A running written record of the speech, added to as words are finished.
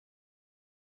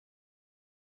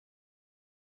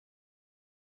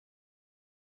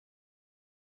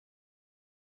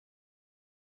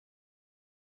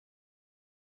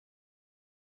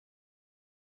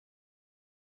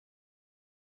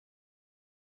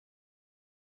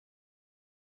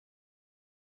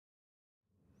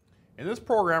In this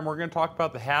program, we're going to talk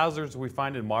about the hazards we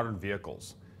find in modern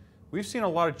vehicles. We've seen a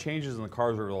lot of changes in the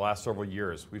cars over the last several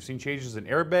years. We've seen changes in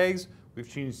airbags, we've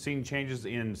seen changes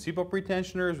in seatbelt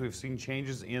pretensioners, we've seen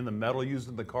changes in the metal used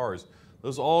in the cars.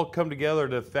 Those all come together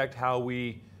to affect how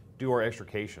we do our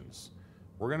extrications.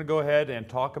 We're going to go ahead and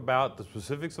talk about the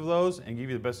specifics of those and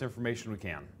give you the best information we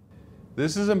can.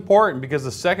 This is important because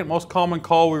the second most common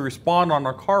call we respond on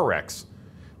are car wrecks.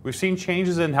 We've seen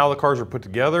changes in how the cars are put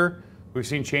together, we've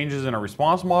seen changes in our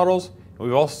response models, and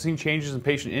we've also seen changes in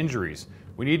patient injuries.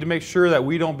 We need to make sure that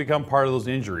we don't become part of those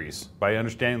injuries by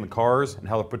understanding the cars and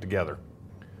how they're put together.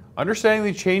 Understanding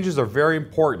these changes are very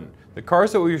important. The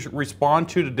cars that we respond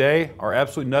to today are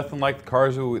absolutely nothing like the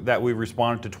cars that we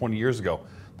responded to 20 years ago.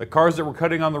 The cars that we're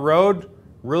cutting on the road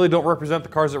really don't represent the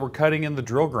cars that we're cutting in the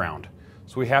drill ground.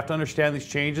 So we have to understand these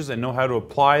changes and know how to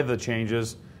apply the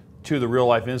changes to the real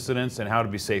life incidents and how to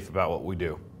be safe about what we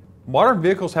do. Modern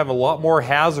vehicles have a lot more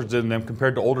hazards in them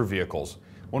compared to older vehicles.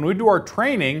 When we do our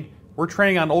training, we're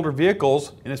training on older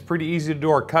vehicles and it's pretty easy to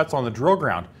do our cuts on the drill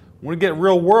ground. When we get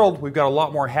real world, we've got a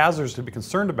lot more hazards to be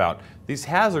concerned about. These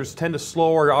hazards tend to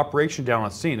slow our operation down on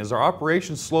scene. As our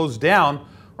operation slows down,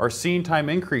 our scene time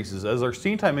increases. As our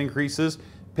scene time increases,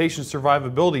 patient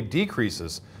survivability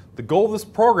decreases. The goal of this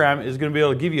program is going to be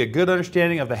able to give you a good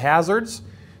understanding of the hazards.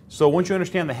 So once you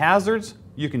understand the hazards,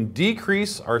 you can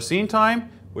decrease our scene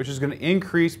time, which is going to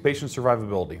increase patient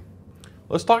survivability.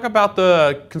 Let's talk about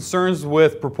the concerns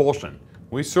with propulsion.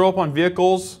 When we show up on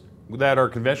vehicles that are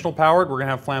conventional powered, we're going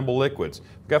to have flammable liquids. If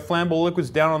we've got flammable liquids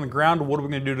down on the ground, what are we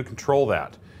going to do to control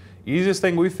that? Easiest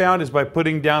thing we found is by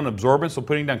putting down absorbent, so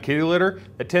putting down kitty litter.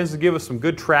 That tends to give us some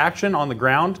good traction on the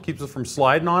ground, keeps us from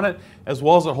sliding on it, as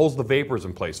well as it holds the vapors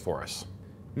in place for us.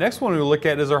 Next one we look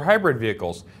at is our hybrid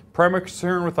vehicles. Primary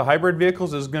concern with the hybrid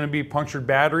vehicles is going to be punctured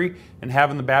battery and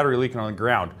having the battery leaking on the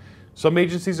ground. Some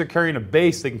agencies are carrying a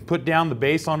base. They can put down the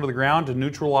base onto the ground to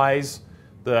neutralize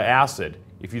the acid.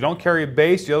 If you don't carry a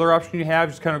base, the other option you have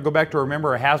is kind of go back to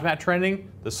remember our hazmat training.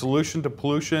 The solution to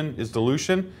pollution is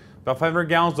dilution. About 500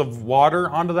 gallons of water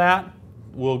onto that,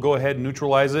 we'll go ahead and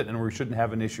neutralize it and we shouldn't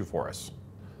have an issue for us.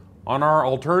 On our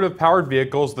alternative powered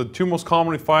vehicles, the two most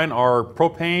commonly find are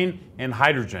propane and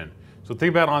hydrogen. So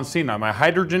think about it on scene now. My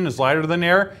hydrogen is lighter than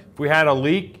air. If we had a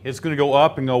leak, it's going to go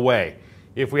up and go away.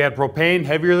 If we had propane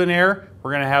heavier than air,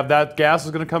 we're going to have that gas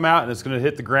is going to come out and it's going to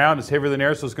hit the ground. It's heavier than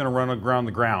air, so it's going to run around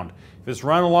the ground. If it's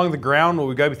running along the ground, what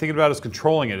we've got to be thinking about is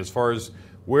controlling it as far as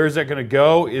where is that going to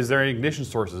go? Is there any ignition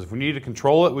sources? If we need to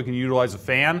control it, we can utilize a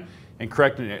fan and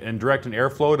direct an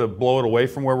airflow to blow it away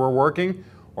from where we're working,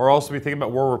 or also be thinking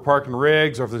about where we're parking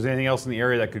rigs or if there's anything else in the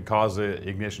area that could cause the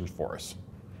ignition for us.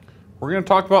 We're going to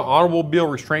talk about automobile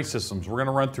restraint systems. We're going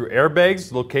to run through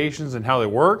airbags, locations, and how they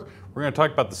work. We're going to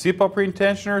talk about the seatbelt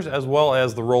pretensioners as well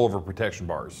as the rollover protection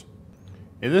bars.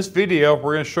 In this video,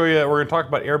 we're going to talk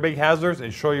about airbag hazards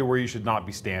and show you where you should not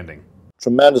be standing.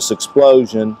 Tremendous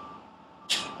explosion.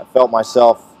 I felt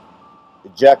myself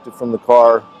ejected from the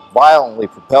car, violently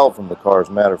propelled from the car, as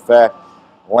a matter of fact,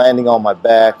 landing on my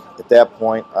back. At that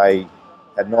point, I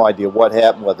had no idea what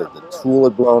happened, whether the tool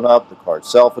had blown up, the car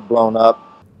itself had blown up.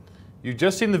 You've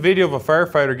just seen the video of a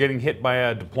firefighter getting hit by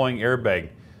a deploying airbag.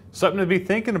 Something to be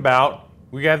thinking about.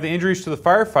 We have the injuries to the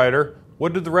firefighter.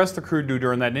 What did the rest of the crew do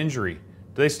during that injury? Do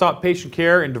they stop patient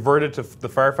care and divert it to the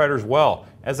firefighter as well?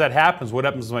 As that happens, what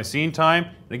happens to my scene time?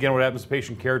 And again, what happens to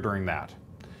patient care during that?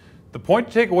 The point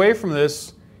to take away from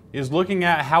this is looking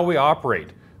at how we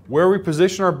operate. Where we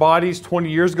position our bodies 20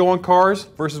 years ago on cars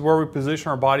versus where we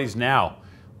position our bodies now.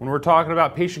 When we're talking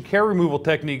about patient care removal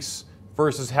techniques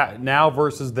versus now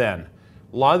versus then.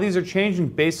 A lot of these are changing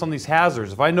based on these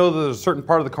hazards. If I know that there's a certain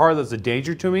part of the car that's a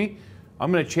danger to me, I'm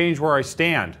going to change where I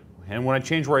stand. And when I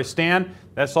change where I stand,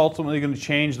 that's ultimately going to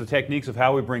change the techniques of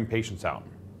how we bring patients out.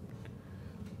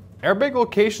 Airbag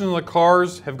locations in the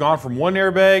cars have gone from 1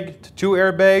 airbag to 2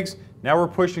 airbags. Now we're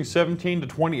pushing 17 to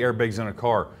 20 airbags in a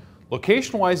car.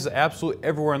 Location-wise is absolutely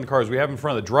everywhere in the cars. We have in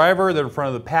front of the driver, they're in front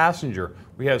of the passenger.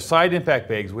 We have side impact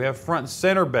bags. We have front and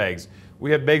center bags. We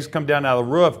have bags come down out of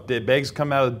the roof, bags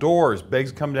come out of the doors,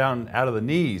 bags come down out of the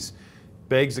knees,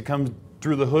 bags that come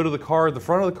through the hood of the car, the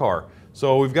front of the car.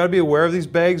 So we've got to be aware of these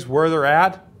bags, where they're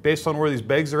at, based on where these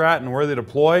bags are at and where they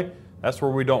deploy. That's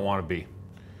where we don't want to be.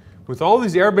 With all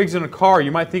these airbags in a car,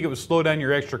 you might think it would slow down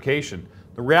your extrication.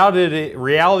 The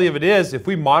reality of it is, if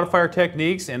we modify our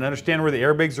techniques and understand where the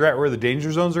airbags are at, where the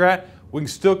danger zones are at, we can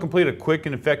still complete a quick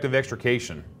and effective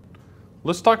extrication.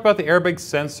 Let's talk about the airbag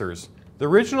sensors. The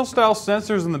original style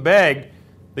sensors in the bag,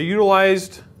 they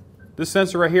utilized this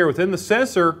sensor right here. Within the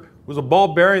sensor was a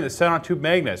ball bearing that sat on 2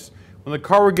 magnets. When the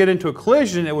car would get into a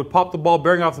collision, it would pop the ball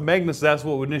bearing off the magnets. That's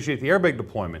what would initiate the airbag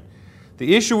deployment.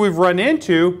 The issue we've run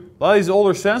into, a lot of these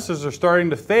older sensors are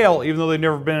starting to fail even though they've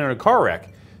never been in a car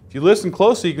wreck. If you listen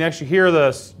closely, you can actually hear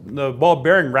the ball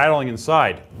bearing rattling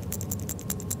inside.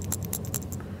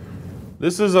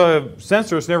 This is a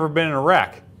sensor that's never been in a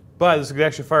wreck, but this could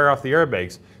actually fire off the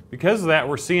airbags. Because of that,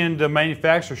 we're seeing the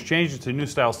manufacturers change it to new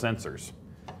style sensors.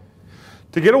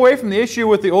 To get away from the issue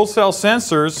with the old style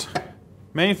sensors,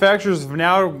 manufacturers have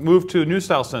now moved to a new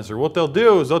style sensor. What they'll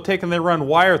do is they'll take and they run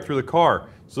wire through the car.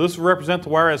 So this will represent the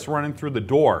wire that's running through the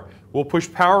door. We'll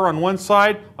push power on one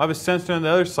side, I'll have a sensor on the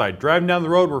other side. Driving down the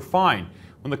road, we're fine.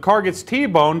 When the car gets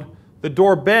T-boned, the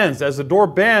door bends. As the door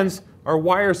bends, our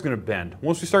wire is going to bend.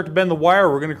 Once we start to bend the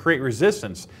wire, we're going to create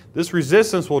resistance. This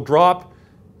resistance will drop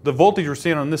the voltage we're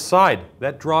seeing on this side.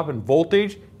 That drop in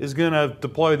voltage is going to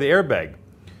deploy the airbag.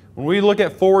 When we look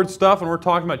at forward stuff and we're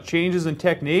talking about changes in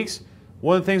techniques,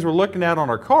 one of the things we're looking at on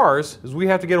our cars is we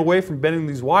have to get away from bending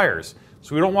these wires.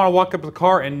 So we don't want to walk up to the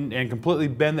car and completely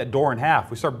bend that door in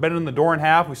half. We start bending the door in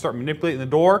half, we start manipulating the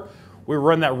door, we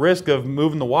run that risk of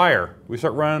moving the wire. We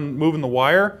start moving the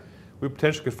wire, we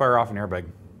potentially could fire off an airbag.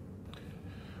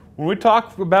 When we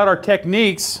talk about our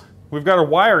techniques, we've got our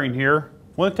wiring here.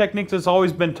 One of the techniques that's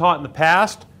always been taught in the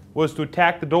past was to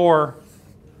attack the door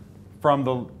from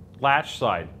the latch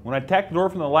side. When I attack the door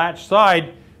from the latch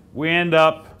side, we end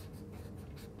up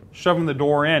shoving the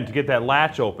door in to get that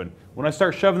latch open. When I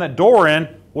start shoving that door in,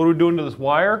 what are we doing to this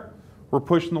wire? We're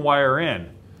pushing the wire in.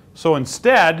 So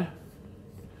instead,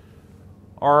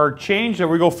 our change that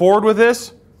we go forward with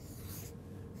this,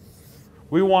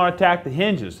 we want to attack the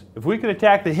hinges. If we can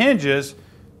attack the hinges,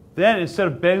 then instead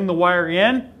of bending the wire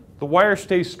in, the wire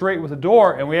stays straight with the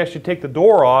door and we actually take the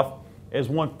door off as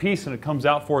one piece and it comes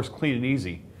out for us clean and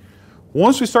easy.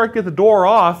 Once we start to get the door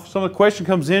off, some of the question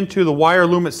comes into the wire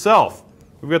loom itself.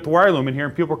 We've got the wire loom in here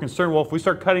and people are concerned, well, if we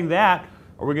start cutting that,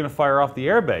 are we going to fire off the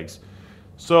airbags?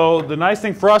 So the nice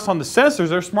thing for us on the sensors,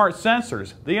 they're smart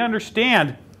sensors. They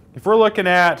understand if we're looking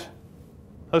at,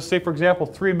 let's say for example,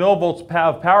 3 millivolts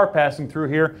of power passing through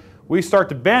here, we start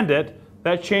to bend it,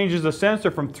 that changes the sensor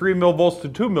from 3 millivolts to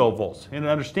 2 millivolts, and it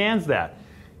understands that.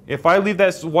 If I leave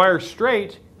that wire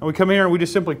straight, and we come here and we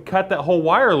just simply cut that whole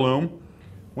wire loom,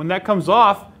 when that comes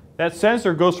off, that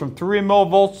sensor goes from 3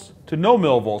 millivolts to no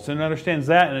millivolts, and it understands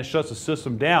that, and it shuts the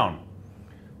system down.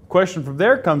 Question from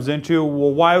there comes into,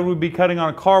 well, why would we be cutting on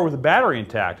a car with a battery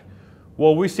intact?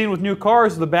 Well, we've seen with new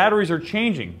cars, the batteries are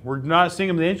changing. We're not seeing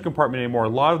them in the engine compartment anymore. A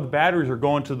lot of the batteries are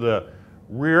going to the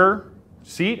rear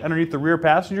seat, underneath the rear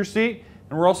passenger seat,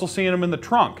 and we're also seeing them in the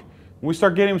trunk. When we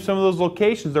start getting some of those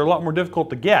locations, they're a lot more difficult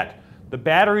to get. The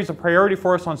battery is a priority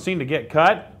for us on scene to get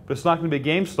cut, but it's not going to be a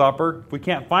game stopper. If we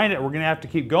can't find it, we're going to have to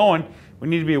keep going. We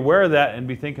need to be aware of that and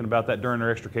be thinking about that during our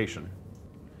extrication.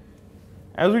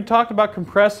 As we talked about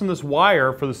compressing this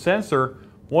wire for the sensor,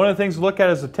 one of the things to look at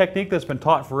is a technique that's been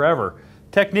taught forever.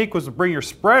 Technique was to bring your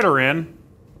spreader in,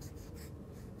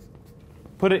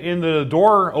 put it in the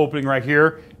door opening right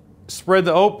here, spread it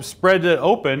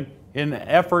open in an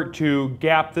effort to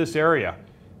gap this area.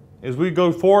 As we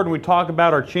go forward and we talk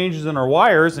about our changes in our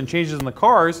wires and changes in the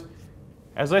cars,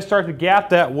 as I start to gap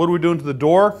that, what are we doing to the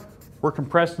door? We're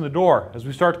compressing the door. As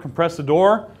we start to compress the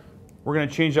door, we're going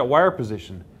to change that wire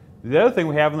position. The other thing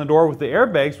we have in the door with the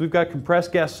airbags, we've got a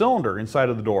compressed gas cylinder inside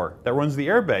of the door that runs the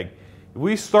airbag. If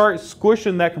we start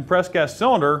squishing that compressed gas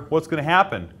cylinder, what's going to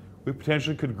happen? We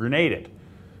potentially could grenade it.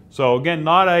 So again,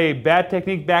 not a bad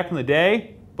technique back in the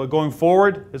day, but going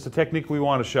forward, it's a technique we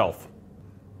want to shelf.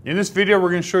 In this video,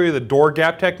 we're going to show you the door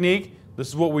gap technique. This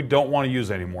is what we don't want to use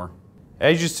anymore.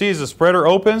 As you see, as the spreader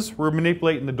opens, we're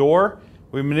manipulating the door.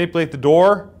 We manipulate the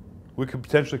door, we could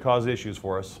potentially cause issues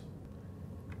for us.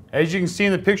 As you can see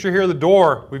in the picture here of the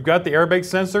door, we've got the airbag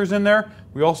sensors in there.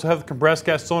 We also have the compressed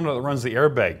gas cylinder that runs the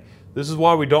airbag. This is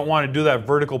why we don't want to do that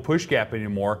vertical push gap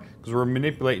anymore, because we're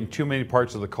manipulating too many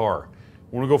parts of the car.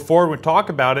 When we go forward and talk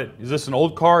about it, is this an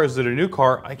old car, is it a new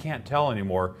car? I can't tell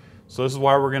anymore. So this is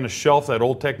why we're going to shelf that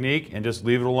old technique and just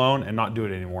leave it alone and not do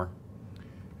it anymore.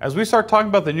 As we start talking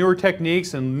about the newer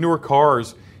techniques and newer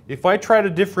cars, if I try to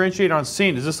differentiate on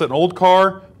scene, is this an old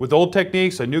car with old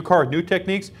techniques, a new car with new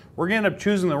techniques? We're going to end up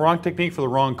choosing the wrong technique for the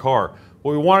wrong car.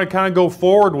 What we want to kind of go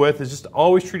forward with is just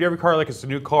always treat every car like it's a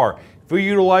new car. If we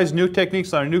utilize new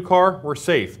techniques on a new car, we're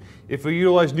safe. If we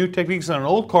utilize new techniques on an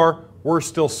old car, we're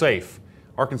still safe.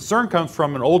 Our concern comes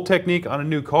from an old technique on a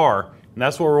new car, and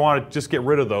that's what we want to just get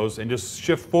rid of those and just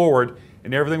shift forward.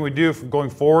 And everything we do from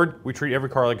going forward, we treat every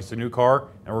car like it's a new car,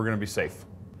 and we're going to be safe.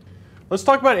 Let's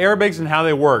talk about airbags and how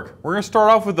they work. We're going to start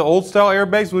off with the old style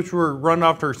airbags, which were run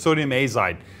after sodium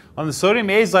azide. On the sodium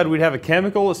azide, we'd have a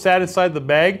chemical that sat inside the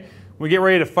bag. When we get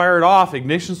ready to fire it off,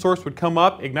 ignition source would come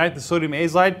up, ignite the sodium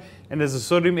azide, and as the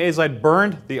sodium azide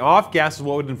burned, the off gas is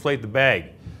what would inflate the bag.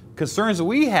 Concerns that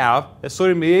we have is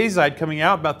sodium azide coming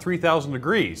out about 3,000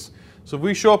 degrees. So if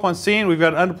we show up on scene, we've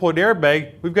got an undeployed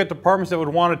airbag, we've got departments that would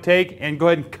want to take and go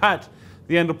ahead and cut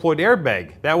the undeployed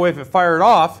airbag. That way if it fired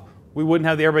off, we wouldn't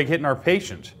have the airbag hitting our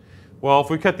patient. Well, if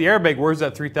we cut the airbag, where's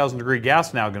that 3,000 degree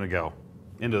gas now going to go?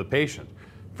 Into the patient.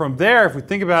 From there, if we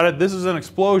think about it, this is an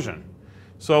explosion.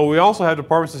 So we also have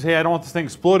departments that say, hey, I don't want this thing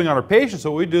exploding on our patient.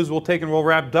 So what we do is we'll take and we'll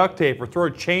wrap duct tape or throw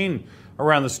a chain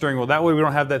around the steering wheel. That way we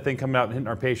don't have that thing coming out and hitting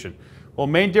our patient. Well,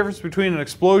 the main difference between an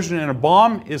explosion and a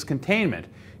bomb is containment.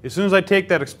 As soon as I take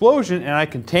that explosion and I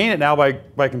contain it now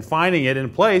by confining it in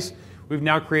place, we've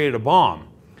now created a bomb.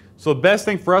 So the best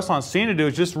thing for us on scene to do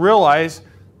is just realize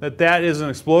that that is an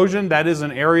explosion, that is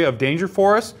an area of danger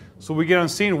for us. So we get on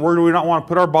scene, where do we not want to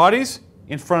put our bodies?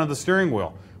 In front of the steering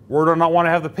wheel. Where do we not want to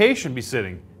have the patient be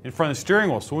sitting? In front of the steering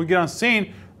wheel. So when we get on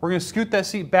scene, we're going to scoot that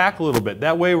seat back a little bit.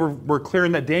 That way we're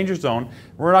clearing that danger zone.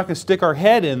 We're not going to stick our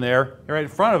head in there right in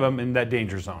front of them in that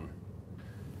danger zone.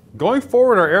 Going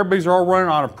forward, our airbags are all running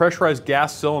on a pressurized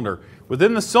gas cylinder.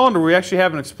 Within the cylinder, we actually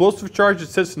have an explosive charge that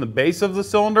sits in the base of the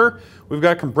cylinder. We've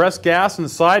got compressed gas on the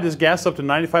side. This gas up to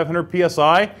 9,500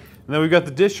 psi. And then we've got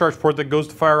the discharge port that goes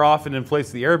to fire off and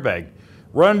inflates the airbag.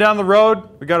 Running down the road,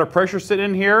 we got our pressure sitting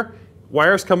in here.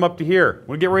 Wires come up to here.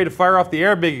 When we get ready to fire off the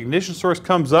airbag, ignition source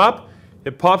comes up.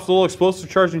 It pops a little explosive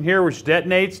charge in here, which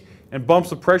detonates and bumps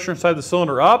the pressure inside the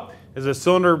cylinder up. As the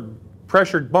cylinder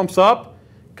pressure bumps up,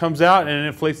 comes out and it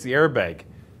inflates the airbag.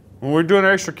 When we're doing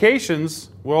our extrications,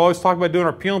 we'll always talk about doing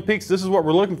our peel and peaks. This is what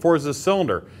we're looking for, is this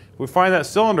cylinder. If we find that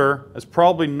cylinder, that's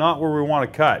probably not where we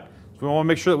want to cut. So we want to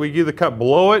make sure that we either cut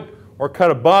below it or cut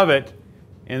above it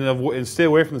and stay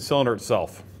away from the cylinder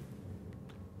itself.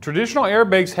 Traditional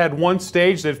airbags had one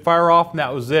stage, they'd fire off and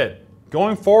that was it.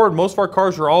 Going forward, most of our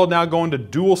cars are all now going to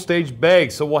dual stage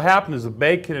bags. So what happens is the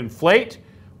bag can inflate.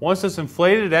 Once it's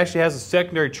inflated, it actually has a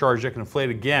secondary charge that can inflate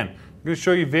again. I'm going to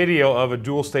show you a video of a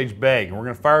dual stage bag. And we're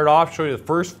going to fire it off, show you the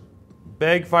first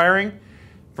bag firing.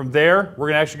 From there,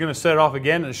 we're actually going to set it off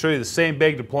again and show you the same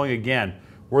bag deploying again.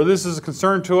 Where this is a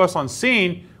concern to us on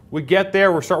scene, we get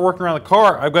there, we start working around the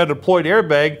car. I've got a deployed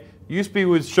airbag. Used to be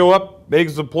we would show up,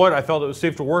 bags deployed. I felt it was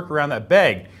safe to work around that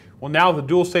bag. Well, now with the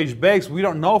dual stage bags, we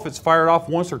don't know if it's fired off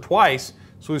once or twice.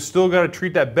 So we've still got to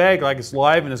treat that bag like it's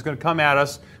live and it's going to come at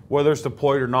us, whether it's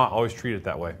deployed or not. Always treat it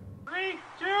that way. 3,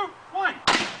 2, 1.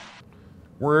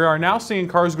 We are now seeing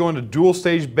cars go into dual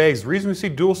stage bags. The reason we see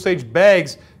dual stage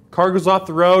bags, car goes off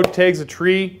the road, tags a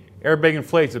tree, airbag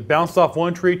inflates. It bounced off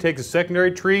one tree, takes a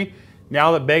secondary tree.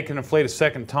 Now the bag can inflate a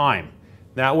second time.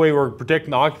 That way we're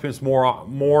protecting the occupants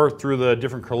more through the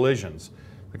different collisions.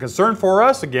 The concern for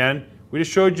us, again, we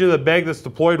just showed you the bag that's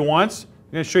deployed once.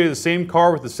 I'm going to show you the same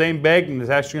car with the same bag and it's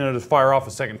actually going to just fire off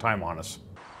a second time on us.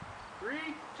 3,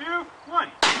 2, 1.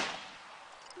 That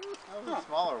was a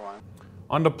smaller one.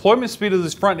 On deployment speed of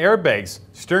these front airbags,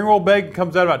 steering wheel bag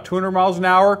comes out about 200 miles an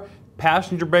hour,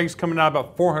 passenger bag's coming out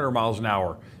about 400 miles an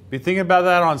hour. Be thinking about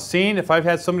that on scene. If I've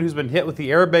had somebody who's been hit with the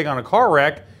airbag on a car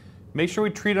wreck, make sure we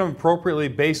treat them appropriately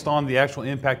based on the actual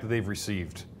impact that they've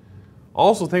received.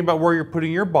 Also think about where you're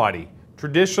putting your body.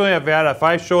 Traditionally, if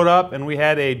I showed up and we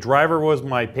had a driver was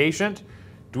my patient,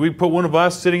 do we put one of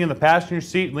us sitting in the passenger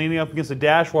seat leaning up against the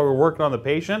dash while we're working on the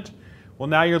patient? Well,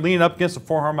 now you're leaning up against a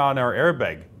 400 mile an hour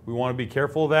airbag. We want to be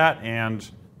careful of that and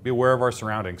be aware of our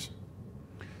surroundings.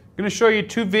 I'm going to show you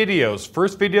two videos.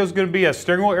 First video is going to be a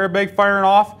steering wheel airbag firing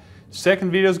off.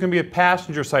 Second video is going to be a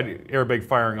passenger side airbag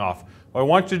firing off. What I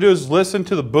want you to do is listen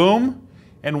to the boom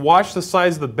and watch the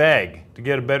size of the bag to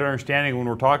get a better understanding when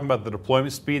we're talking about the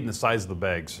deployment speed and the size of the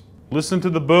bags. Listen to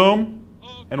the boom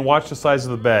and watch the size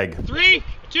of the bag. 3,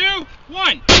 2,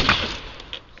 1.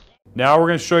 Now we're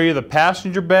going to show you the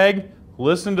passenger bag.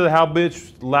 Listen to how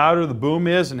much louder the boom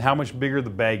is and how much bigger the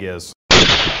bag is.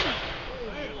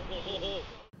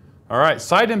 All right,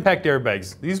 side impact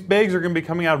airbags. These bags are going to be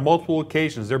coming out of multiple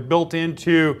locations. They're built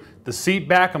into the seat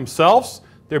back themselves.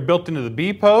 They're built into the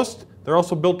B-post. They're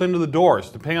also built into the doors.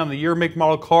 Depending on the year, make,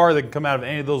 model car, they can come out of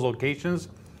any of those locations.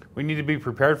 We need to be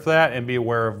prepared for that and be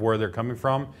aware of where they're coming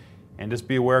from and just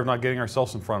be aware of not getting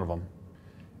ourselves in front of them.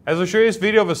 As I show you this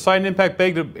video of a side impact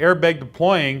airbag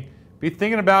deploying, be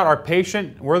thinking about our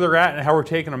patient, where they're at, and how we're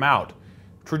taking them out.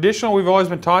 Traditionally, we've always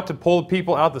been taught to pull the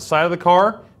people out the side of the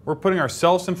car. We're putting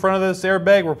ourselves in front of this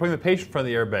airbag. We're putting the patient in front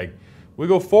of the airbag. We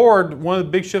go forward, one of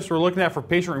the big shifts we're looking at for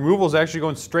patient removal is actually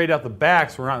going straight out the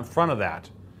back, so we're not in front of that.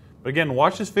 But again,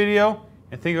 watch this video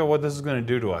and think about what this is going to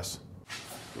do to us.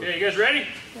 Okay, you guys ready?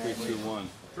 3, 2, 1.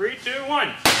 3, 2, 1.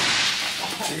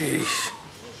 Jeez.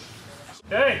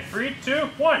 Okay, 3, 2,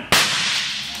 1.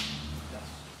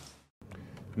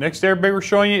 Next airbag we're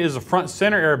showing you is a front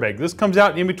center airbag. This comes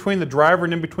out in between the driver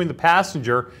and in between the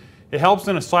passenger. It helps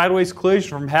in a sideways collision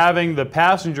from having the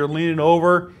passenger leaning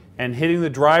over and hitting the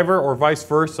driver or vice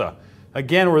versa.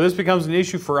 Again, where this becomes an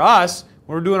issue for us,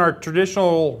 when we're doing our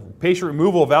traditional patient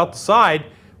removal of out the side,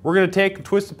 we're going to take and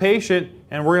twist the patient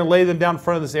and we're going to lay them down in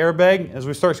front of this airbag. As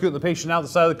we start scooting the patient out the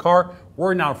side of the car,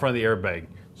 we're now in front of the airbag.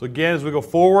 So again, as we go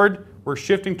forward, we're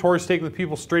shifting towards taking the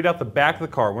people straight out the back of the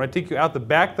car. When I take you out the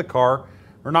back of the car,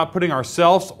 we're not putting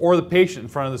ourselves or the patient in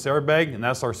front of this airbag, and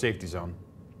that's our safety zone.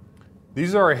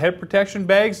 These are our head protection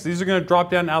bags. These are going to drop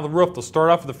down out of the roof. They'll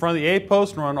start off at the front of the A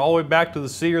post and run all the way back to the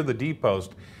C or the D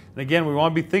post. And again, we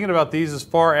want to be thinking about these as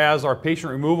far as our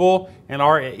patient removal and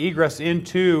our egress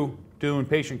into doing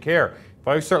patient care. If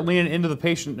I start leaning into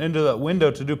the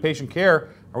window to do patient care,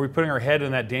 are we putting our head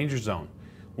in that danger zone?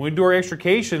 When we do our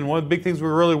extrication, one of the big things we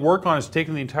really work on is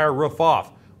taking the entire roof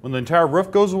off. When the entire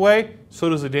roof goes away, so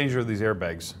does the danger of these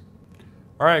airbags.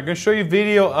 All right, I'm going to show you a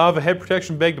video of a head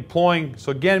protection bag deploying.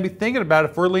 So again, be thinking about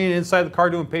if we're leaning inside the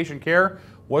car doing patient care,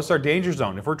 what's our danger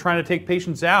zone? If we're trying to take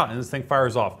patients out and this thing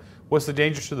fires off, what's the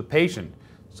danger to the patient?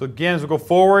 So again, as we go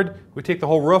forward, we take the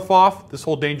whole roof off, this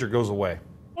whole danger goes away.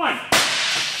 1.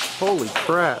 Holy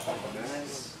crap.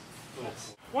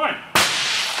 1.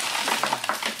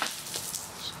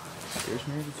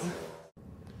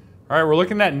 All right, we're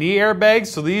looking at knee airbags.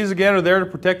 So these again are there to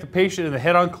protect the patient in the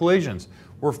head-on collisions.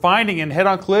 We're finding in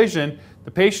head-on collision,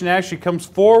 the patient actually comes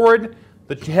forward,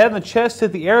 the head and the chest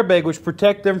hit the airbag, which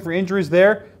protect them from injuries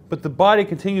there, but the body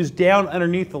continues down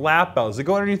underneath the lap belt. As they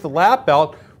go underneath the lap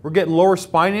belt, we're getting lower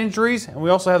spine injuries, and we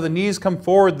also have the knees come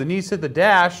forward, the knees hit the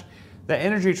dash, that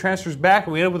energy transfers back,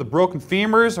 and we end up with a broken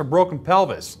femurs or broken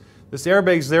pelvis. This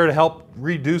airbag is there to help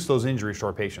reduce those injuries to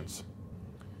our patients.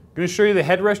 I'm going to show you the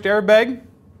headrest airbag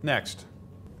next.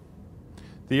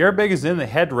 The airbag is in the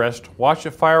headrest. Watch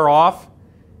it fire off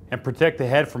and protect the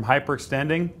head from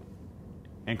hyperextending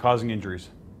and causing injuries.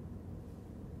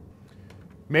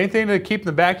 Main thing to keep in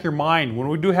the back of your mind, when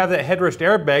we do have that headrest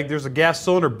airbag, there's a gas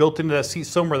cylinder built into that seat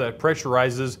somewhere that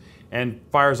pressurizes and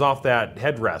fires off that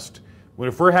headrest.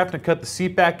 If we're having to cut the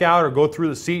seat back out or go through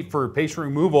the seat for patient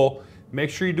removal, make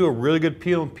sure you do a really good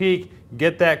peel and peek,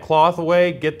 get that cloth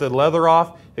away, get the leather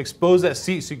off, expose that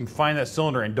seat so you can find that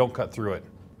cylinder and don't cut through it.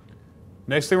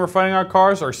 Next thing we're finding on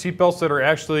cars are seat belts that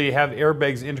actually have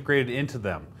airbags integrated into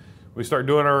them. We start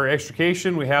doing our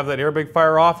extrication, we have that airbag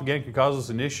fire off, again, it can cause us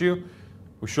an issue.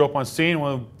 We show up on scene,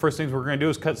 one of the first things we're going to do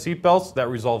is cut seat belts. That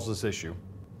resolves this issue.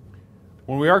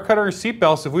 When we are cutting our seat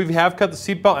belts, if we have cut the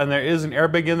seat belt and there is an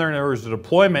airbag in there and there is a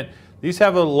deployment, these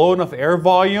have a low enough air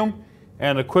volume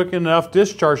and a quick enough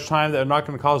discharge time that they're not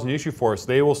going to cause an issue for us.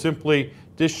 They will simply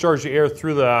discharge the air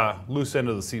through the loose end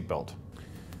of the seat belt.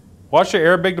 Watch the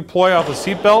airbag deploy off the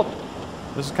seat belt.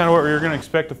 This is kind of what you're going to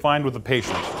expect to find with the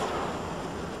patient.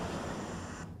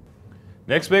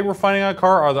 Next bag we're finding on a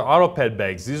car are the AutoPed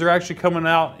bags. These are actually coming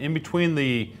out in between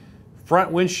the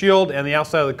front windshield and the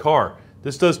outside of the car.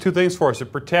 This does two things for us.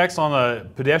 It protects on the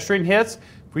pedestrian hits.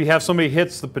 If we have somebody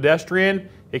hits the pedestrian,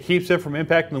 it keeps it from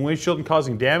impacting the windshield and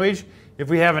causing damage. If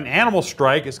we have an animal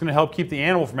strike, it's going to help keep the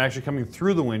animal from actually coming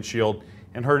through the windshield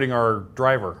and hurting our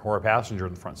driver or our passenger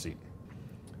in the front seat.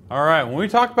 All right, when we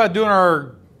talk about doing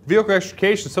our vehicle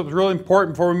extrication, something really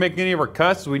important before we make any of our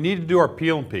cuts is we need to do our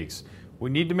peel and peeks. We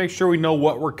need to make sure we know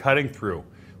what we're cutting through.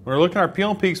 When we're looking at our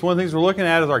peel and peeks, one of the things we're looking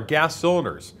at is our gas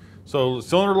cylinders. So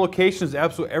cylinder location is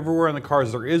absolutely everywhere in the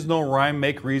cars. There is no rhyme,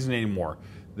 make, reason anymore.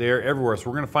 They're everywhere. So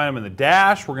we're going to find them in the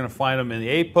dash, we're going to find them in the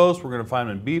A post, we're going to find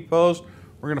them in B post,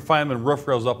 we're going to find them in roof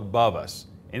rails up above us.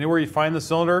 Anywhere you find the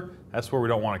cylinder, that's where we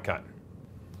don't want to cut.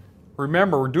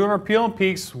 Remember, we're doing our peel and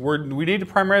peeks. We need to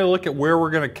primarily look at where we're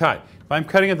going to cut. If I'm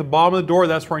cutting at the bottom of the door,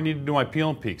 that's where I need to do my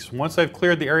peel and peeks. Once I've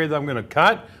cleared the area that I'm going to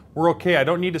cut, we're okay. I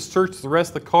don't need to search the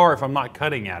rest of the car if I'm not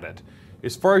cutting at it.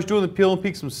 As far as doing the peel and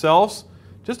peeks themselves,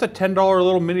 just a $10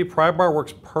 little mini pry bar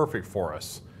works perfect for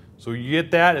us. So you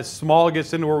get that, it's small, it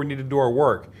gets into where we need to do our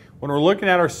work. When we're looking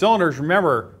at our cylinders,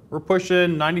 remember, we're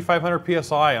pushing 9,500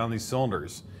 PSI on these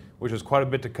cylinders, which is quite a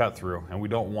bit to cut through, and we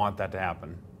don't want that to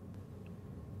happen.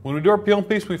 When we do our peel and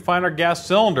peeks, we find our gas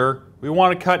cylinder, we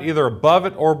want to cut either above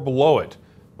it or below it.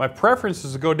 My preference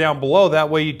is to go down below, that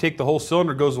way you take the whole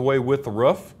cylinder, goes away with the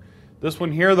roof. This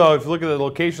one here though, if you look at the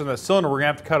location of that cylinder, we're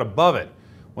going to have to cut above it.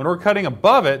 When we're cutting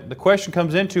above it, the question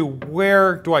comes into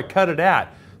where do I cut it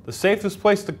at? The safest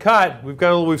place to cut,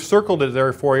 we've circled it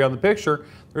there for you on the picture.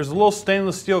 There's a little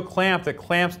stainless steel clamp that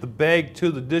clamps the bag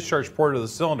to the discharge port of the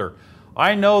cylinder.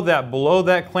 I know that below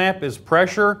that clamp is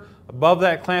pressure, above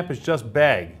that clamp is just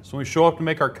bag. So when we show up to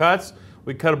make our cuts,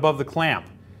 we cut above the clamp.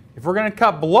 If we're going to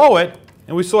cut below it,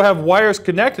 and we still have wires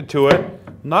connected to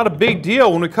it, Not a big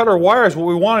deal. When we cut our wires, what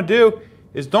we want to do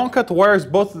is don't cut the wires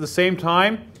both at the same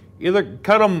time. Either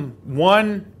cut them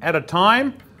one at a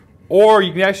time, or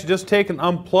you can actually just take and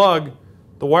unplug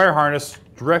the wire harness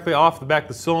directly off the back of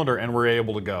the cylinder and we're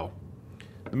able to go.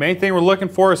 The main thing we're looking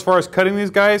for as far as cutting these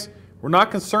guys, we're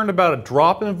not concerned about a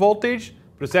drop in voltage,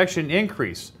 but it's actually an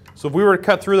increase. So if we were to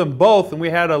cut through them both and we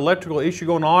had an electrical issue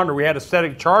going on or we had a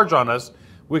static charge on us,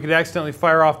 we could accidentally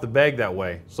fire off the bag that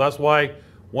way. So that's why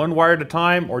one wire at a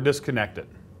time or disconnect it.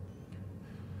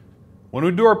 When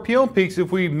we do our peel and peaks,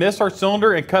 if we miss our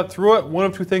cylinder and cut through it, one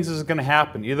of two things is going to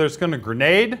happen. Either it's going to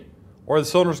grenade or the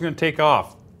cylinder is going to take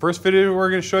off. First video we're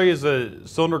going to show you is the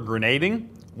cylinder grenading.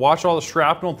 Watch all the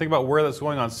shrapnel and think about where that's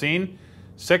going on scene.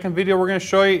 Second video we're going to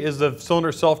show you is the cylinder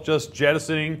itself just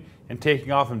jettisoning and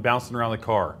taking off and bouncing around the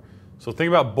car. So think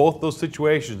about both those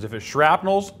situations. If it's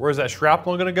shrapnels, where's that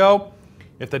shrapnel going to go?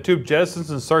 If the tube jettisons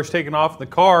and starts taking off in the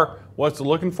car, what's it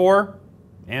looking for?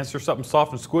 Answer something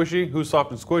soft and squishy. Who's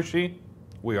soft and squishy?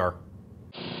 We are.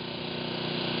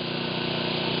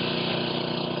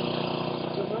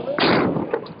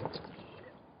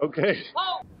 Okay.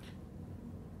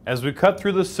 As we cut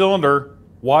through the cylinder,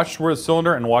 watch where the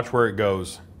cylinder and watch where it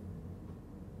goes.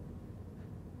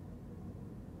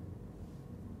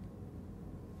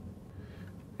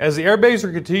 As the airbags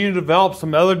are continuing to develop,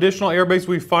 some other additional airbags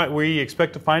we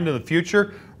expect to find in the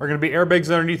future are going to be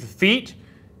airbags underneath the feet.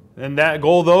 And that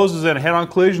goal of those is in a head-on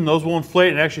collision, those will inflate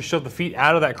and actually shove the feet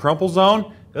out of that crumple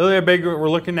zone. The other airbag we're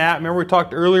looking at, remember we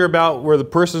talked earlier about where the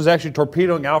person is actually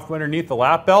torpedoing out from underneath the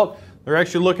lap belt? They're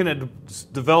actually looking at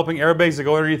developing airbags that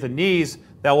go underneath the knees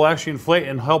that will actually inflate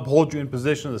and help hold you in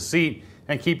position of the seat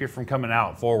and keep you from coming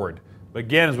out forward. But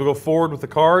again, as we go forward with the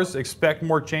cars, expect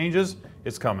more changes.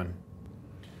 It's coming.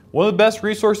 One of the best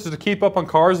resources to keep up on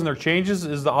cars and their changes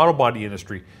is the auto body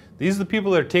industry. These are the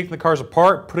people that are taking the cars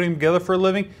apart, putting them together for a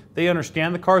living. They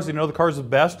understand the cars, they know the cars the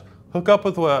best. Hook up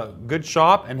with a good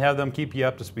shop and have them keep you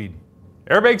up to speed.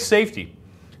 Airbag safety.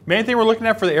 Main thing we're looking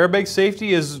at for the airbag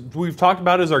safety is, we've talked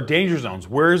about, is our danger zones.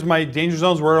 Where's my danger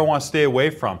zones? Where do I want to stay away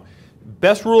from?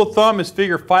 Best rule of thumb is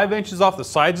figure 5 inches off the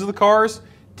sides of the cars,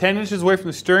 10 inches away from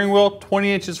the steering wheel,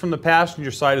 20 inches from the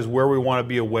passenger side is where we want to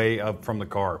be away from the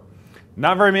car.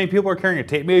 Not very many people are carrying a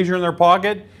tape measure in their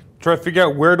pocket. Try to figure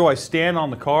out where do I stand on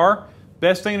the car.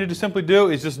 Best thing to just simply do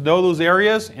is just know those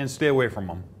areas and stay away from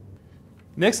them.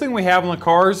 Next thing we have on the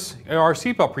cars are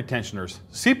seatbelt pretensioners.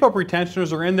 Seatbelt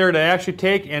pretensioners are in there to actually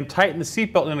take and tighten the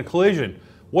seatbelt in a collision.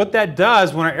 What that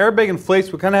does, when our airbag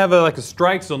inflates, we kind of have like a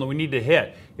strike zone that we need to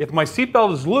hit. If my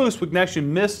seatbelt is loose, we can actually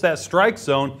miss that strike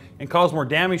zone and cause more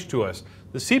damage to us.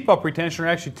 The seatbelt pretensioner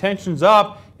actually tensions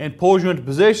up and pulls you into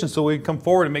position so we can come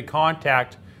forward and make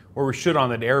contact where we should on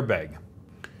that airbag.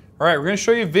 All right, we're going to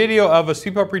show you a video of a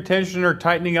seatbelt pretensioner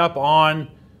tightening up on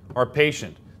our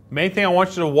patient. The main thing I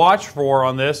want you to watch for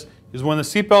on this is when the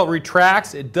seatbelt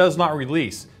retracts, it does not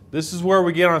release. This is where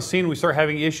we get on scene, we start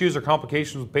having issues or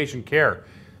complications with patient care.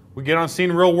 We get on scene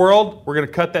in real world, we're going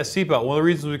to cut that seatbelt. One of the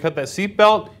reasons we cut that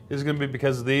seatbelt is going to be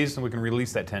because of these, and we can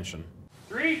release that tension.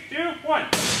 3, 2, 1.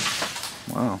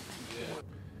 Wow.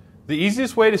 The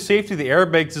easiest way to safety the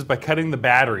airbags is by cutting the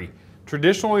battery.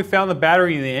 Traditionally, we found the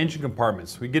battery in the engine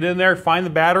compartments. We get in there, find the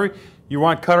battery, you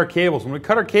want to cut our cables. When we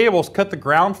cut our cables, cut the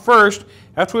ground first.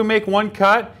 After we make one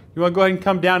cut, you want to go ahead and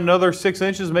come down another 6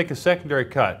 inches and make a secondary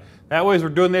cut. That way, as we're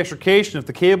doing the extrication, if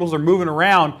the cables are moving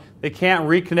around, they can't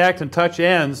reconnect and touch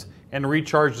ends and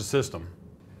recharge the system.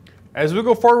 As we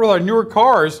go forward with our newer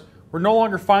cars, we're no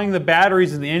longer finding the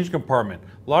batteries in the engine compartment.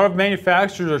 A lot of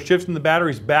manufacturers are shifting the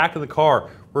batteries back of the car.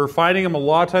 We're finding them a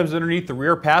lot of times underneath the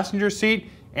rear passenger seat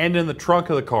and in the trunk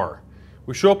of the car.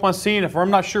 We show up on scene, if I'm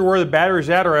not sure where the battery's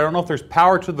at or I don't know if there's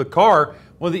power to the car,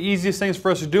 one of the easiest things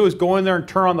for us to do is go in there and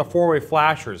turn on the 4-way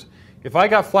flashers. If I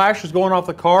got flashers going off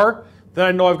the car, then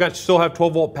I know I've still have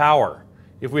 12-volt power.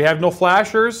 If we have no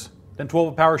flashers, then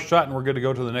 12-volt power is shut and we're good to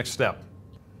go to the next step.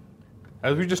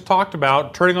 As we just talked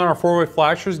about, turning on our 4-way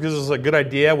flashers gives us a good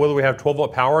idea whether we have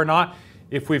 12-volt power or not.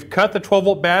 If we've cut the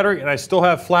 12-volt battery and I still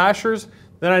have flashers,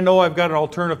 then I know I've got an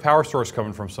alternative power source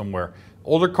coming from somewhere.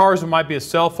 Older cars, it might be a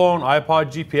cell phone, iPod,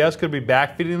 GPS, could be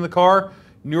backfeeding the car.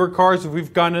 Newer cars, if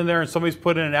we've gone in there and somebody's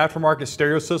put in an aftermarket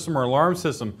stereo system or alarm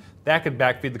system, that could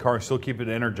backfeed the car and still keep it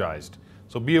energized.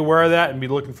 So be aware of that and be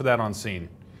looking for that on scene.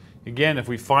 Again, if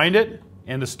we find it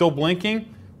and it's still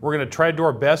blinking, we're going to try to do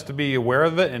our best to be aware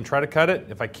of it and try to cut it.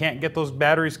 If I can't get those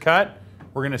batteries cut,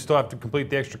 we're going to still have to complete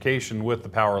the extrication with the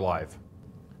power live.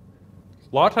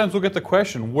 A lot of times we'll get the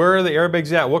question, where are the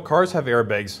airbags at? What cars have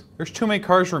airbags? There's too many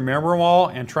cars to remember them all,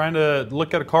 and trying to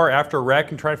look at a car after a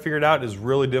wreck and try to figure it out is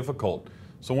really difficult.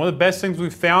 So one of the best things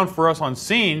we've found for us on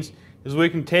scenes is we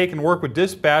can take and work with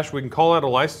dispatch. We can call out a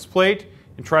license plate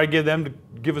and try to get them to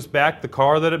give us back the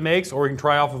car that it makes, or we can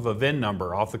try off of a VIN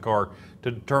number off the car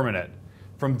to determine it.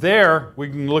 From there, we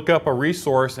can look up a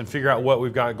resource and figure out what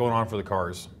we've got going on for the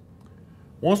cars.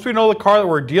 Once we know the car that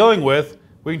we're dealing with,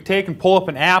 we can take and pull up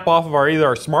an app off of either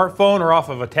our smartphone or off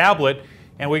of a tablet,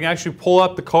 and we can actually pull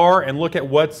up the car and look at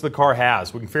what the car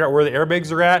has. We can figure out where the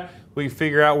airbags are at, we can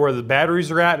figure out where the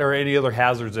batteries are at, or any other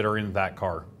hazards that are in that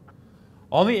car.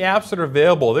 On the apps that are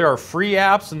available, there are free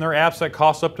apps, and there are apps that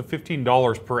cost up to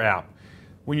 $15 per app.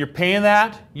 When you're paying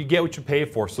that, you get what you pay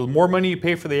for. So the more money you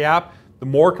pay for the app, the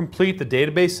more complete the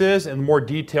database is and the more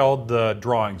detailed the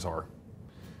drawings are.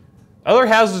 Other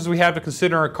hazards we have to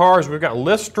consider in our cars, we've got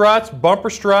lift struts, bumper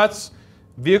struts,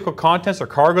 vehicle contents or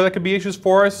cargo that could be issues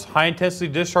for us, high intensity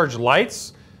discharge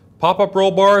lights, pop-up roll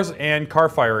bars, and car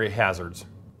fire hazards.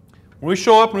 When we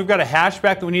show up and we've got a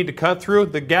hatchback that we need to cut through,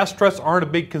 the gas struts aren't a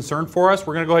big concern for us.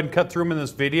 We're going to go ahead and cut through them in this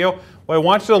video. What I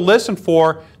want you to listen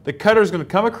for, the cutter is going to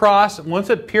come across, and once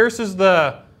it pierces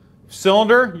the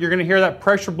cylinder, you're going to hear that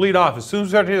pressure bleed off. As soon as we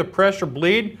start to hear the pressure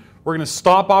bleed, we're going to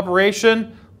stop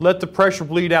operation, let the pressure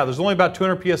bleed out. There's only about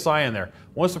 200 psi in there.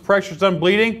 Once the pressure's done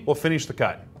bleeding, we'll finish the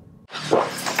cut.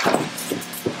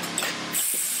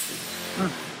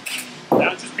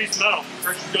 That's just a piece of metal.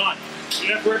 Pressure's gone. You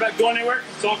don't have to worry about going anywhere.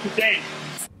 It's all contained.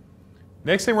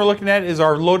 Next thing we're looking at is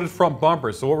our loaded front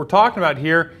bumpers. So what we're talking about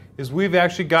here is we've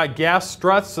actually got gas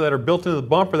struts that are built into the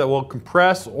bumper that will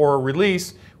compress or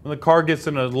release when the car gets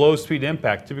in a low speed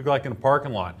impact, typically like in a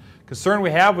parking lot. Concern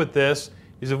we have with this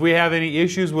is if we have any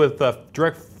issues with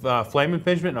direct flame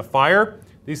impingement and a fire,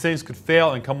 these things could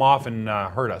fail and come off and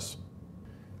hurt us.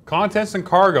 Contents and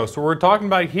cargo. So what we're talking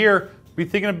about here, be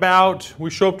thinking about, we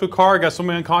show up to a car, got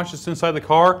somebody unconscious inside the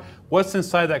car. What's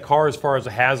inside that car as far as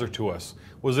a hazard to us?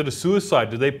 Was it a suicide?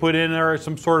 Did they put in there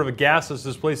some sort of a gas that's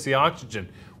displaced the oxygen?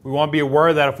 We want to be aware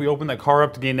of that if we open that car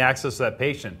up to gain access to that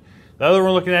patient. The other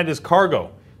one we're looking at is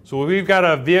cargo. So we've got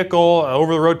a vehicle, an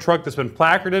over-the-road truck that's been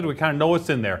placarded, we kind of know what's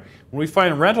in there. When we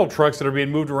find rental trucks that are being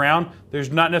moved around,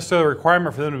 there's not necessarily a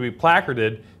requirement for them to be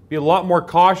placarded. Be a lot more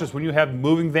cautious when you have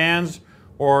moving vans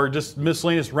or just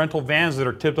miscellaneous rental vans that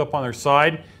are tipped up on their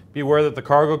side. Be aware that the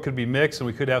cargo could be mixed and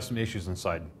we could have some issues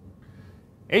inside.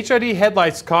 HID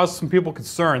headlights cause some people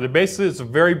concern. Basically, it's a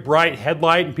very bright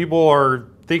headlight and people are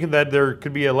thinking that there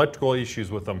could be electrical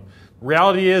issues with them. The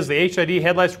reality is the HID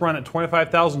headlights run at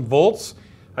 25,000 volts.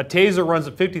 A taser runs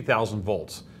at 50,000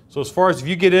 volts. So as far as if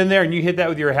you get in there and you hit that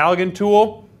with your halogen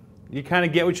tool, you kind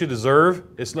of get what you deserve.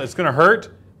 It's going to hurt,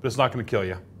 but it's not going to kill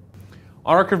you.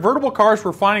 On our convertible cars,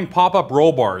 we're finding pop-up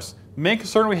roll bars. The main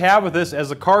concern we have with this, as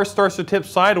the car starts to tip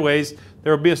sideways,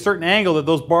 there will be a certain angle that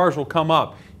those bars will come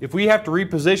up. If we have to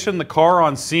reposition the car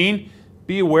on scene,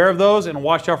 be aware of those and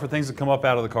watch out for things that come up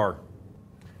out of the car.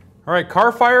 All right,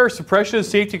 car fire, suppression, and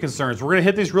safety concerns. We're going to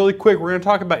hit these really quick. We're going to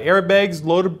talk about airbags,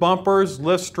 loaded bumpers,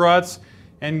 lift struts,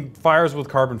 and fires with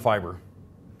carbon fiber.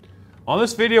 On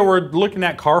this video, we're looking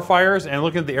at car fires and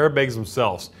looking at the airbags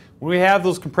themselves. When we have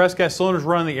those compressed gas cylinders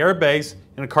running the airbags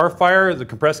in a car fire, the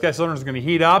compressed gas cylinder is going to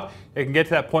heat up. It can get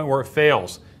to that point where it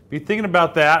fails. Be thinking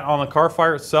about that on the car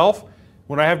fire itself.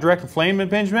 When I have direct flame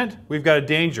impingement, we've got a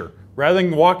danger. Rather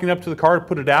than walking up to the car to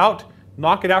put it out,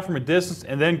 knock it out from a distance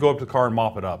and then go up to the car and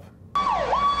mop it up.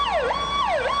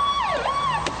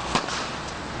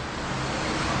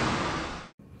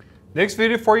 Next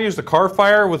video for you is the car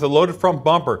fire with a loaded front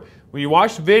bumper. When you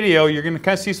watch the video, you're going to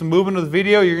kind of see some movement of the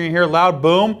video. You're going to hear a loud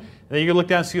boom, and then you're going to look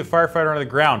down and see a firefighter on the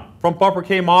ground. Front bumper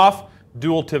came off,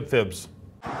 dual tip fibs.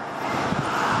 Yeah,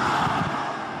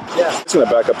 it's going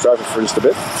to back up traffic for just a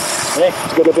bit. Hey,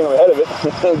 it's a good thing I'm ahead of it.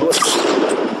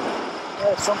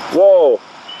 Whoa,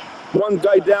 one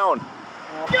guy down.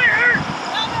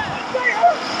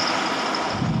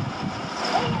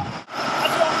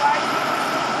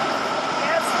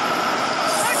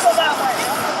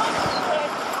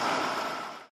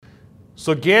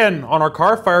 So again, on our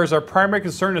car fires, our primary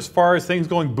concern as far as things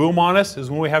going boom on us is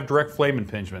when we have direct flame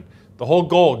impingement. The whole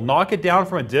goal, knock it down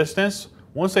from a distance.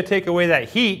 Once they take away that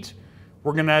heat,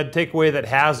 we're going to take away that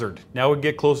hazard. Now we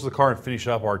get close to the car and finish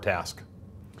up our task.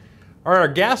 All right, our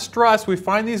gas struts, we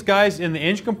find these guys in the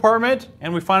engine compartment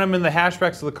and we find them in the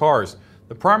hatchbacks of the cars.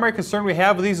 The primary concern we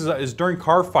have with these is during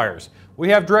car fires. We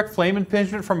have direct flame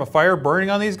impingement from a fire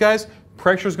burning on these guys.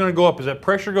 Pressure is going to go up. As that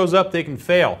pressure goes up, they can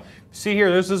fail. See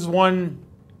here, this is one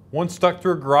stuck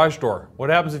through a garage door. What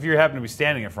happens if you happen to be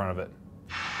standing in front of it?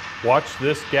 Watch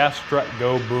this gas strut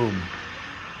go boom.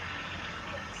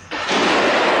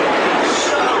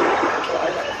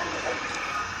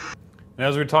 And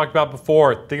as we talked about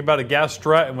before, think about a gas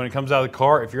strut, and when it comes out of the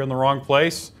car, if you're in the wrong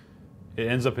place, it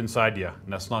ends up inside you,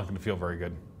 and that's not going to feel very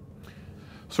good.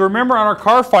 So remember, on our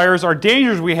car fires, our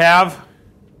dangers we have,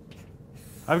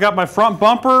 I've got my front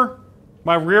bumper,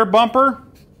 my rear bumper.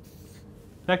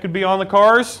 That could be on the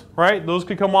cars, right? Those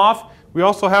could come off. We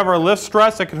also have our lift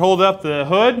struts that could hold up the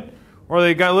hood, or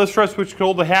they got lift struts which could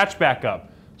hold the hatch back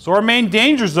up. So our main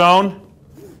danger zone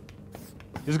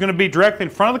is going to be directly in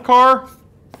front of the car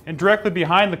and directly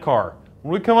behind the car.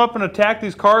 When we come up and attack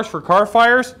these cars for car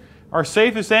fires, our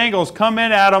safest angles come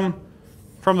in at them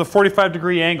from the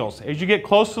 45-degree angles. As you get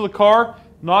close to the car,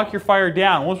 knock your fire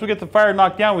down. Once we get the fire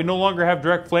knocked down, we no longer have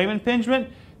direct flame impingement.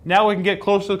 Now we can get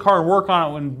close to the car and work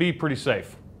on it and be pretty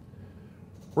safe.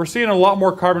 We're seeing a lot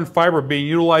more carbon fiber being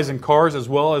utilized in cars as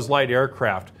well as light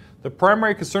aircraft. The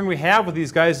primary concern we have with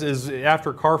these guys is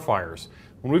after car fires.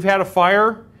 When we've had a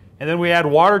fire and then we add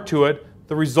water to it,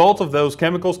 the result of those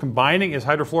chemicals combining is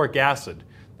hydrofluoric acid.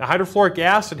 The hydrofluoric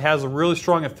acid has a really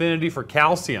strong affinity for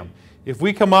calcium. If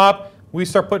we come up, we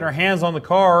start putting our hands on the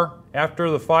car after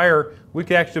the fire, we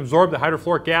can actually absorb the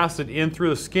hydrofluoric acid in through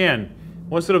the skin.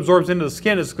 Once it absorbs into the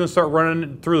skin, it's going to start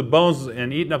running through the bones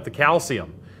and eating up the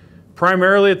calcium.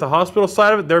 Primarily at the hospital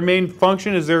side of it, their main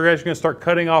function is they're actually going to start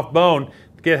cutting off bone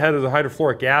to get ahead of the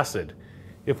hydrofluoric acid.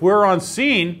 If we're on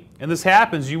scene and this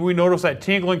happens, we notice that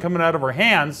tingling coming out of our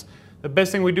hands, the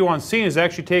best thing we do on scene is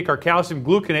actually take our calcium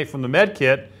gluconate from the med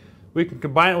kit. We can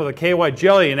combine it with a KY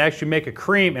jelly and actually make a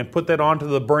cream and put that onto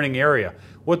the burning area.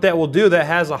 What that will do, that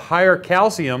has a higher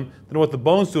calcium than what the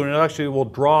bone's doing, and it actually will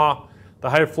draw the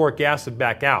hydrofluoric acid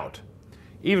back out.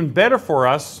 Even better for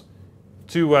us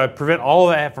to prevent all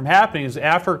of that from happening is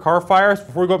after car fires,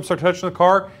 before we go up and start touching the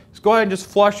car, just go ahead and just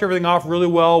flush everything off really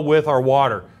well with our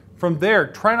water. From there,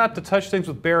 try not to touch things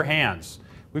with bare hands.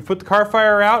 We put the car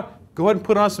fire out, go ahead and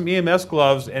put on some EMS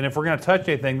gloves, and if we're going to touch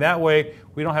anything, that way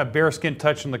we don't have bare skin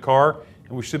touching the car,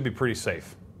 and we should be pretty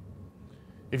safe.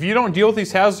 If you don't deal with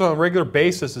these hazards on a regular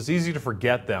basis, it's easy to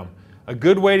forget them. A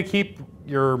good way to keep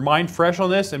your mind fresh on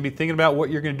this and be thinking about what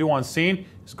you're going to do on scene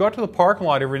is go out to the parking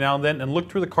lot every now and then and look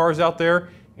through the cars out there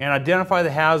and identify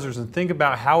the hazards and think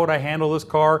about how would I handle this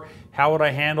car, how would I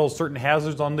handle certain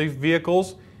hazards on these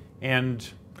vehicles, and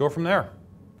go from there.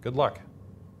 Good luck.